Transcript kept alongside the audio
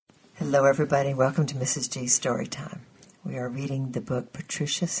Hello, everybody. Welcome to Mrs. G's Storytime. We are reading the book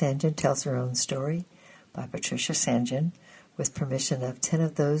Patricia St. John Tells Her Own Story by Patricia St. John with permission of 10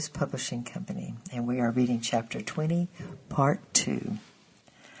 of Those Publishing Company. And we are reading Chapter 20, Part 2.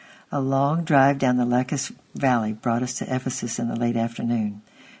 A long drive down the Lacus Valley brought us to Ephesus in the late afternoon.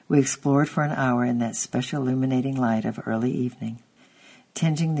 We explored for an hour in that special illuminating light of early evening,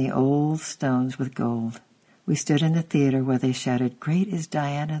 tinging the old stones with gold. We stood in the theater where they shouted, "Great is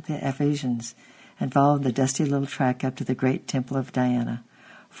Diana of the Ephesians," and followed the dusty little track up to the great temple of Diana,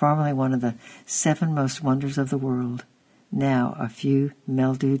 formerly one of the 7 most wonders of the world, now a few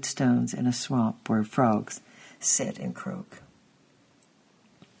mildewed stones in a swamp where frogs sit and croak.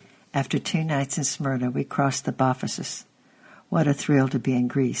 After 2 nights in Smyrna, we crossed the Bosphorus. What a thrill to be in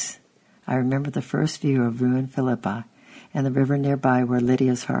Greece. I remember the first view of ruined Philippi and the river nearby where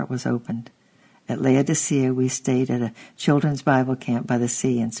Lydia's heart was opened. At Laodicea, we stayed at a children's Bible camp by the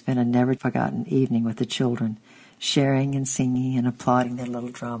sea and spent a never-forgotten evening with the children, sharing and singing and applauding their little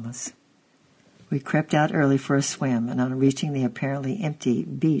dramas. We crept out early for a swim, and on reaching the apparently empty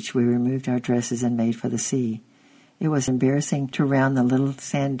beach, we removed our dresses and made for the sea. It was embarrassing to round the little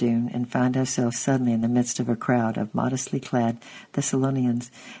sand dune and find ourselves suddenly in the midst of a crowd of modestly clad Thessalonians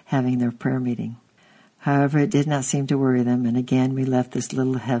having their prayer meeting. However, it did not seem to worry them, and again we left this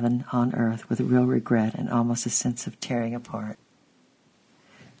little heaven on earth with real regret and almost a sense of tearing apart.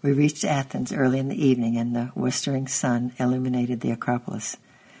 We reached Athens early in the evening, and the westering sun illuminated the Acropolis,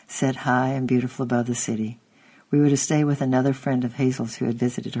 set high and beautiful above the city. We were to stay with another friend of Hazel's who had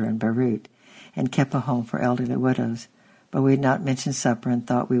visited her in Beirut and kept a home for elderly widows, but we had not mentioned supper and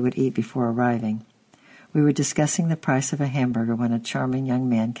thought we would eat before arriving. We were discussing the price of a hamburger when a charming young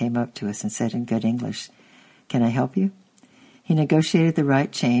man came up to us and said in good English, "Can I help you?" He negotiated the right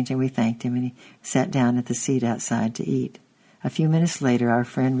change, and we thanked him, and he sat down at the seat outside to eat. A few minutes later, our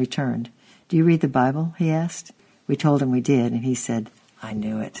friend returned. "Do you read the Bible?" he asked. We told him we did, and he said, "I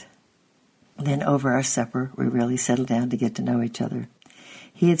knew it." Then over our supper, we really settled down to get to know each other.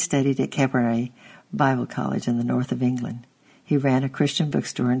 He had studied at Cabernet Bible College in the north of England. He ran a Christian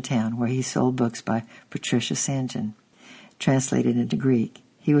bookstore in town where he sold books by Patricia St. John, translated into Greek.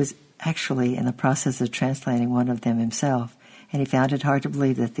 He was actually in the process of translating one of them himself, and he found it hard to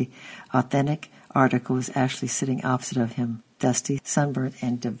believe that the authentic article was actually sitting opposite of him, dusty, sunburnt,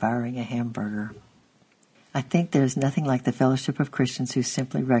 and devouring a hamburger. I think there is nothing like the fellowship of Christians who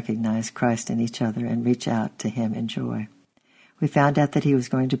simply recognize Christ in each other and reach out to him in joy. We found out that he was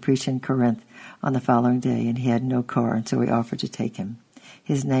going to preach in Corinth on the following day, and he had no car, and so we offered to take him.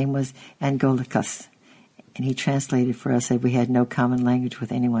 His name was Angolicus, and he translated for us that we had no common language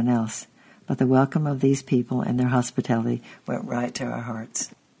with anyone else. But the welcome of these people and their hospitality went right to our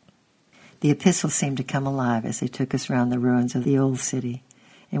hearts. The epistle seemed to come alive as they took us round the ruins of the old city,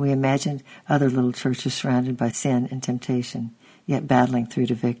 and we imagined other little churches surrounded by sin and temptation, yet battling through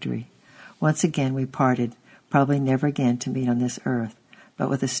to victory. Once again we parted, probably never again to meet on this earth, but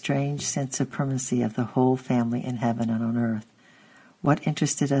with a strange sense of permanency of the whole family in heaven and on earth. What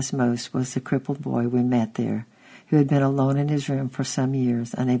interested us most was the crippled boy we met there, who had been alone in his room for some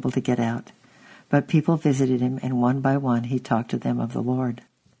years, unable to get out. But people visited him, and one by one he talked to them of the Lord.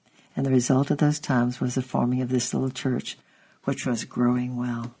 And the result of those times was the forming of this little church, which was growing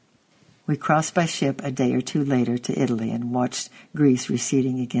well. We crossed by ship a day or 2 later to Italy and watched Greece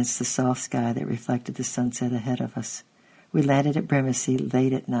receding against the soft sky that reflected the sunset ahead of us. We landed at Brindisi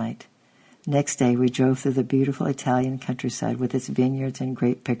late at night. Next day we drove through the beautiful Italian countryside with its vineyards and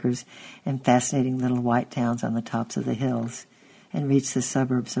grape pickers and fascinating little white towns on the tops of the hills, and reached the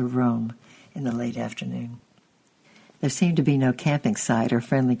suburbs of Rome in the late afternoon. There seemed to be no camping site or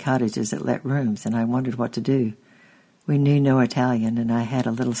friendly cottages that let rooms, and I wondered what to do. We knew no Italian, and I had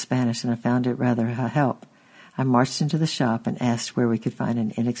a little Spanish, and I found it rather a help. I marched into the shop and asked where we could find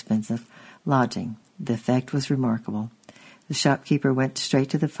an inexpensive lodging. The effect was remarkable. The shopkeeper went straight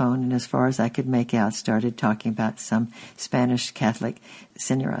to the phone, and as far as I could make out, started talking about some Spanish Catholic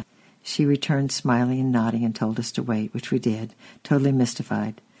senora. She returned smiling and nodding and told us to wait, which we did, totally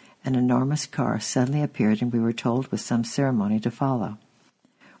mystified. An enormous car suddenly appeared, and we were told with some ceremony to follow.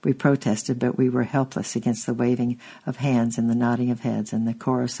 We protested, but we were helpless against the waving of hands and the nodding of heads and the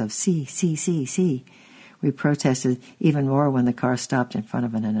chorus of "Si, si, si, si." We protested even more when the car stopped in front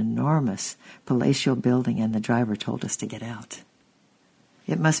of an enormous palatial building and the driver told us to get out.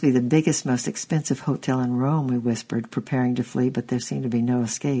 "It must be the biggest, most expensive hotel in Rome," we whispered, preparing to flee, but there seemed to be no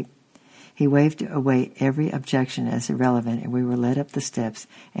escape. He waved away every objection as irrelevant, and we were led up the steps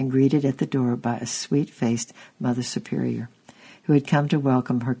and greeted at the door by a sweet-faced Mother Superior, who had come to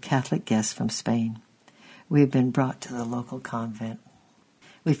welcome her Catholic guests from Spain. We had been brought to the local convent.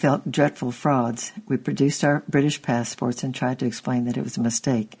 We felt dreadful frauds. We produced our British passports and tried to explain that it was a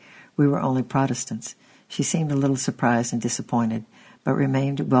mistake. We were only Protestants. She seemed a little surprised and disappointed, but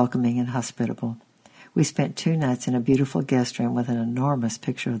remained welcoming and hospitable. We spent 2 nights in a beautiful guest room with an enormous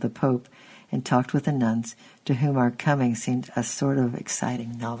picture of the Pope and talked with the nuns, to whom our coming seemed a sort of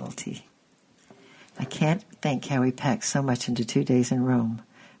exciting novelty. I can't think how we packed so much into 2 days in Rome,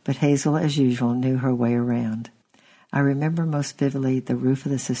 but Hazel, as usual, knew her way around. I remember most vividly the roof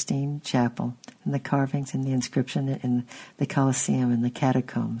of the Sistine Chapel and the carvings and the inscription in the Colosseum and the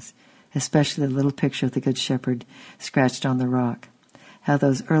catacombs, especially the little picture of the Good Shepherd scratched on the rock. How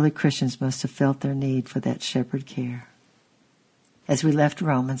those early Christians must have felt their need for that shepherd care. As we left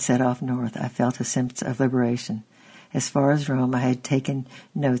Rome and set off north, I felt a sense of liberation. As far as Rome, I had taken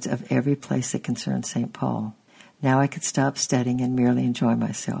notes of every place that concerned St. Paul. Now I could stop studying and merely enjoy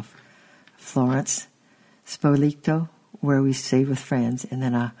myself. Florence, Spoleto, where we stayed with friends, and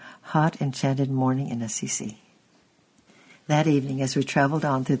then a hot, enchanted morning in Assisi. That evening, as we traveled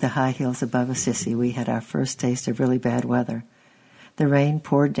on through the high hills above Assisi, we had our first taste of really bad weather. The rain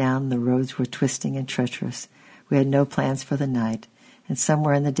poured down, the roads were twisting and treacherous. We had no plans for the night, and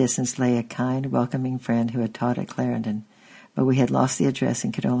somewhere in the distance lay a kind, welcoming friend who had taught at Clarendon, but we had lost the address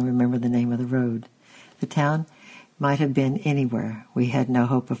and could only remember the name of the road. The town might have been anywhere. We had no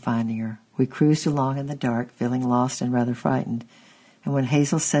hope of finding her. We cruised along in the dark, feeling lost and rather frightened, and when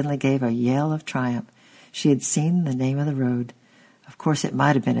Hazel suddenly gave a yell of triumph, she had seen the name of the road. Of course, it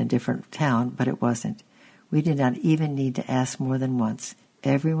might have been a different town, but it wasn't. We did not even need to ask more than once.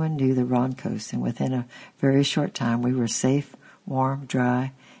 Everyone knew the Roncos, and within a very short time we were safe, warm,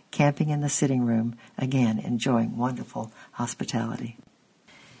 dry, camping in the sitting room, again enjoying wonderful hospitality.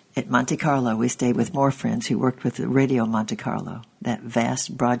 At Monte Carlo, we stayed with more friends who worked with Radio Monte Carlo, that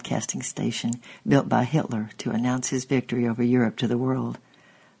vast broadcasting station built by Hitler to announce his victory over Europe to the world.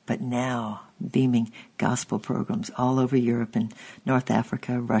 But now, beaming gospel programs all over Europe and North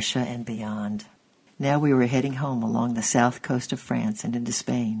Africa, Russia, and beyond. Now we were heading home along the south coast of France and into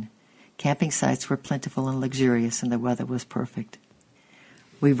Spain. Camping sites were plentiful and luxurious, and the weather was perfect.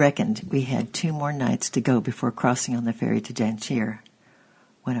 We reckoned we had 2 more nights to go before crossing on the ferry to Janchir,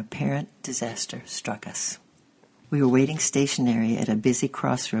 when apparent disaster struck us. We were waiting stationary at a busy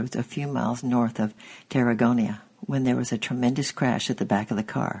crossroads a few miles north of Tarragona when there was a tremendous crash at the back of the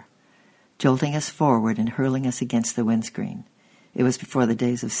car, jolting us forward and hurling us against the windscreen. It was before the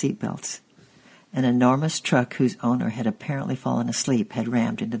days of seat belts. An enormous truck whose owner had apparently fallen asleep had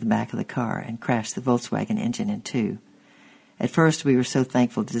rammed into the back of the car and crashed the Volkswagen engine in 2. At first we were so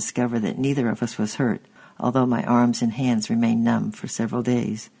thankful to discover that neither of us was hurt, although my arms and hands remained numb for several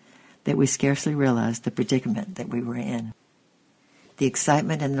days, that we scarcely realized the predicament that we were in. The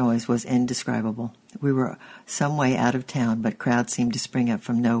excitement and noise was indescribable. We were some way out of town, but crowds seemed to spring up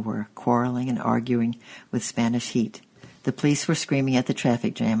from nowhere, quarreling and arguing with Spanish heat. The police were screaming at the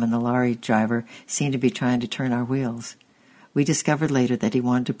traffic jam, and the lorry driver seemed to be trying to turn our wheels. We discovered later that he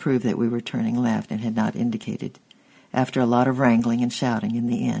wanted to prove that we were turning left and had not indicated. After a lot of wrangling and shouting, in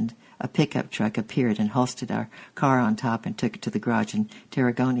the end, a pickup truck appeared and hoisted our car on top and took it to the garage in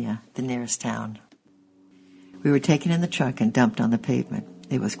Tarragona, the nearest town. We were taken in the truck and dumped on the pavement.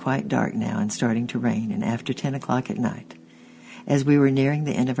 It was quite dark now and starting to rain, and after 10 o'clock at night. As we were nearing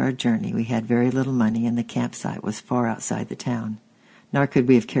the end of our journey, we had very little money, and the campsite was far outside the town. Nor could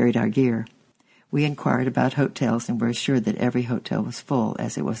we have carried our gear. We inquired about hotels and were assured that every hotel was full,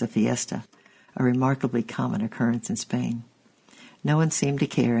 as it was a fiesta, a remarkably common occurrence in Spain. No one seemed to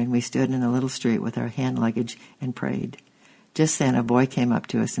care, and we stood in a little street with our hand luggage and prayed. Just then a boy came up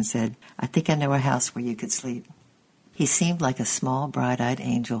to us and said, "I think I know a house where you could sleep." He seemed like a small, bright-eyed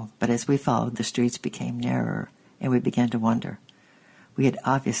angel, but as we followed, the streets became narrower, and we began to wonder. We had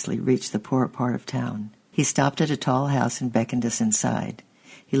obviously reached the poorer part of town. He stopped at a tall house and beckoned us inside.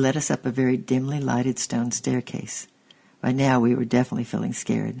 He led us up a very dimly lighted stone staircase. By now we were definitely feeling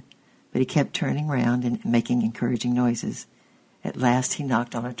scared, but he kept turning round and making encouraging noises. At last he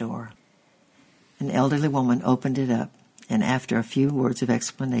knocked on a door. An elderly woman opened it up, and after a few words of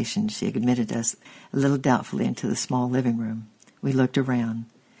explanation she admitted us a little doubtfully into the small living room. We looked around.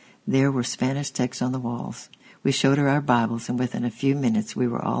 There were Spanish texts on the walls. We showed her our Bibles, and within a few minutes we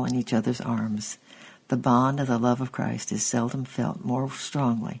were all in each other's arms. The bond of the love of Christ is seldom felt more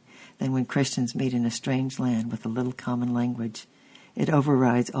strongly than when Christians meet in a strange land with a little common language. It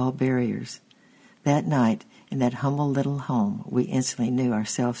overrides all barriers. That night, in that humble little home, we instantly knew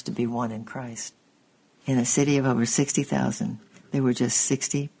ourselves to be one in Christ. In a city of over 60,000, there were just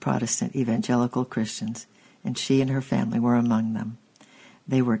 60 Protestant evangelical Christians, and she and her family were among them.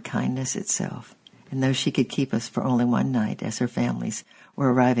 They were kindness itself. And though she could keep us for only one night, as her families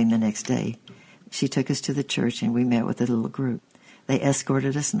were arriving the next day. She took us to the church, and we met with a little group. They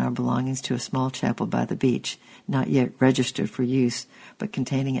escorted us and our belongings to a small chapel by the beach, not yet registered for use, but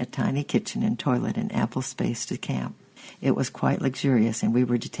containing a tiny kitchen and toilet and ample space to camp. It was quite luxurious, and we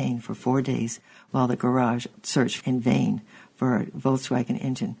were detained for 4 days while the garage searched in vain for a Volkswagen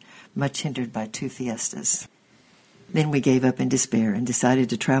engine, much hindered by 2 Fiestas. Then we gave up in despair and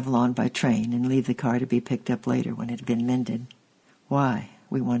decided to travel on by train and leave the car to be picked up later when it had been mended. Why,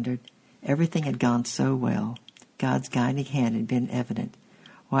 we wondered. Everything had gone so well. God's guiding hand had been evident.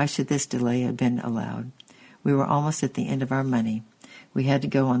 Why should this delay have been allowed? We were almost at the end of our money. We had to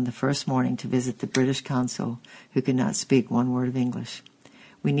go on the first morning to visit the British consul, who could not speak one word of English.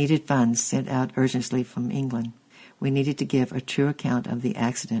 We needed funds sent out urgently from England. We needed to give a true account of the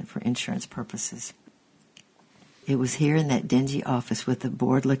accident for insurance purposes. It was here in that dingy office with the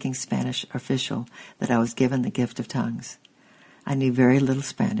bored-looking Spanish official that I was given the gift of tongues. I knew very little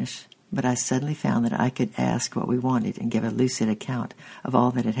Spanish, but I suddenly found that I could ask what we wanted and give a lucid account of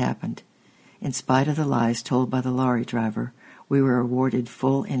all that had happened. In spite of the lies told by the lorry driver, we were awarded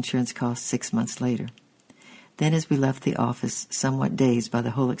full insurance costs 6 months later. Then, as we left the office, somewhat dazed by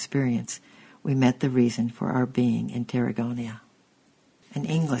the whole experience, we met the reason for our being in Tarragona. An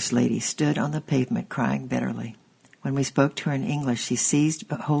English lady stood on the pavement crying bitterly. When we spoke to her in English, she seized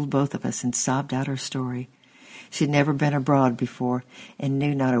hold both of us and sobbed out her story. She had never been abroad before and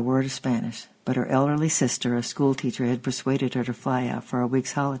knew not a word of Spanish, but her elderly sister, a schoolteacher, had persuaded her to fly out for a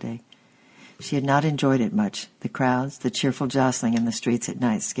week's holiday. She had not enjoyed it much. The crowds, the cheerful jostling in the streets at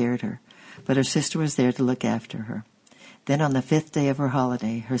night scared her, but her sister was there to look after her. Then on the 5th day of her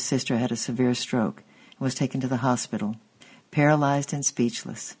holiday, her sister had a severe stroke and was taken to the hospital, paralyzed and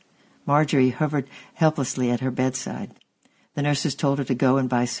speechless. Marjorie hovered helplessly at her bedside. The nurses told her to go and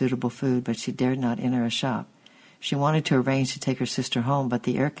buy suitable food, but she dared not enter a shop. She wanted to arrange to take her sister home, but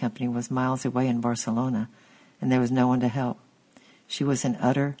the air company was miles away in Barcelona, and there was no one to help. She was in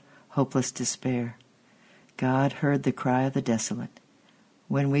utter, hopeless despair. God heard the cry of the desolate.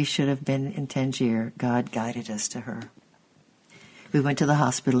 When we should have been in Tangier, God guided us to her. We went to the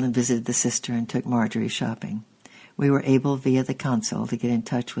hospital and visited the sister and took Marjorie shopping. We were able, via the consul, to get in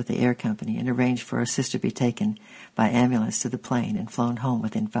touch with the air company and arrange for our sister to be taken by ambulance to the plane and flown home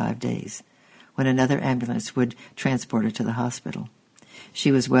within 5 days, when another ambulance would transport her to the hospital.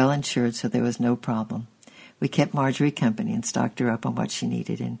 She was well insured, so there was no problem. We kept Marjorie company and stocked her up on what she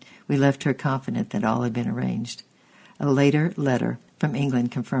needed, and we left her confident that all had been arranged. A later letter from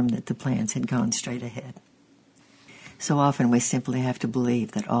England confirmed that the plans had gone straight ahead. So often we simply have to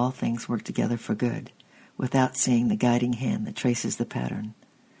believe that all things work together for good, without seeing the guiding hand that traces the pattern.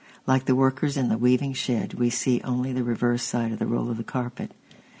 Like the workers in the weaving shed, we see only the reverse side of the roll of the carpet.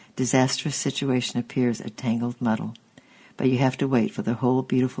 Disastrous situation appears a tangled muddle, but you have to wait for the whole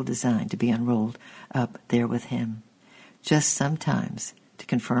beautiful design to be unrolled up there with him. Just sometimes, to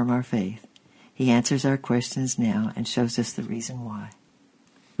confirm our faith, he answers our questions now and shows us the reason why.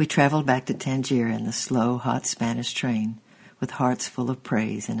 We traveled back to Tangier in the slow, hot Spanish train, with hearts full of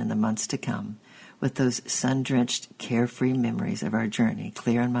praise, and in the months to come, with those sun-drenched, carefree memories of our journey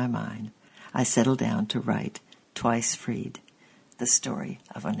clear in my mind, I settled down to write Twice Freed, the story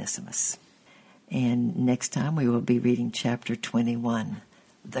of Onesimus. And next time we will be reading chapter 21,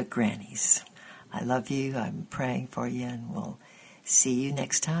 The Grannies. I love you. I'm praying for you, and we'll see you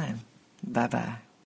next time. Bye-bye.